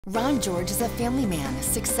Ron George is a family man, a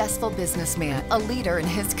successful businessman, a leader in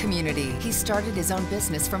his community. He started his own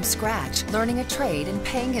business from scratch, learning a trade and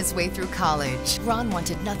paying his way through college. Ron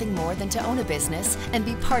wanted nothing more than to own a business and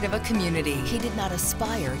be part of a community. He did not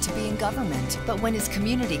aspire to be in government, but when his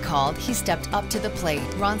community called, he stepped up to the plate.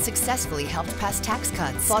 Ron successfully helped pass tax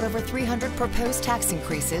cuts, fought over 300 proposed tax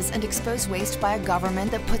increases, and exposed waste by a government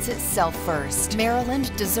that puts itself first.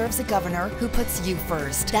 Maryland deserves a governor who puts you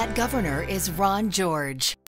first. That governor is Ron George.